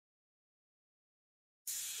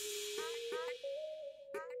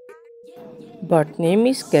Birth name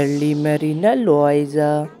is Carly Marina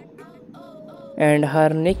Loaiza and her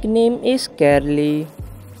nickname is Carly.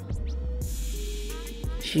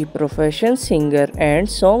 She profession singer and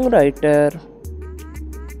songwriter.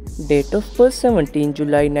 Date of birth 17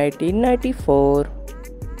 July 1994.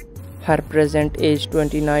 Her present age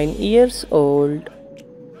 29 years old.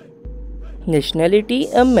 Nationality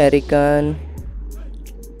American.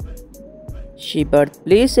 She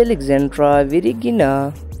birthplace Alexandria,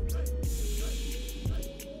 Virginia.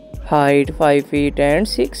 Height 5 feet and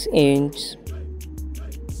 6 inches.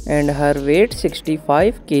 And her weight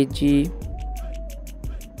 65 kg.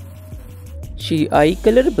 She eye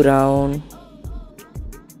color brown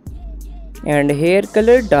and hair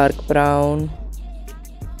color dark brown.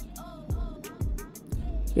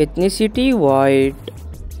 Ethnicity white.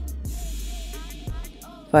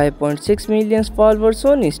 5.6 million followers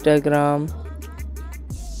on Instagram.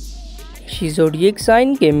 She zodiac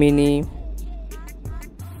sign Gemini.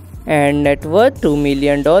 And net worth $2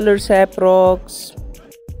 million approx.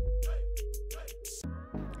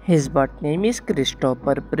 His birth name is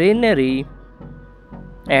Christopher Briney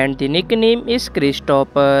and the nickname is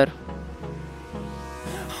Christopher.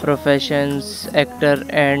 Professions actor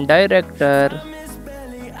and director.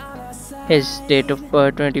 His date of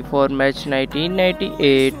birth 24 March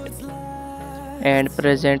 1998 and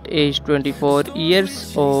present age 24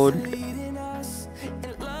 years old.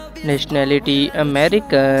 Nationality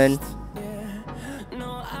American.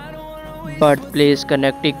 Birthplace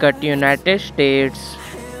Connecticut, United States.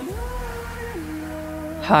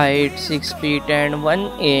 Height 6 feet and 1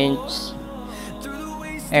 inch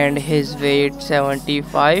and his weight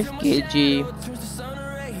 75 kg.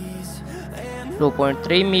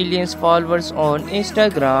 2.3 million followers on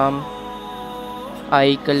Instagram.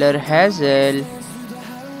 Eye color hazel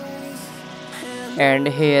and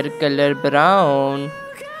hair color brown.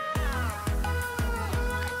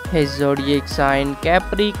 His zodiac sign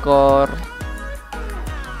Capricorn.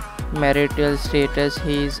 Marital status,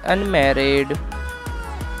 he is unmarried.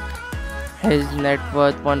 His net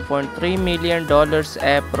worth $1.3 million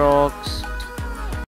approx.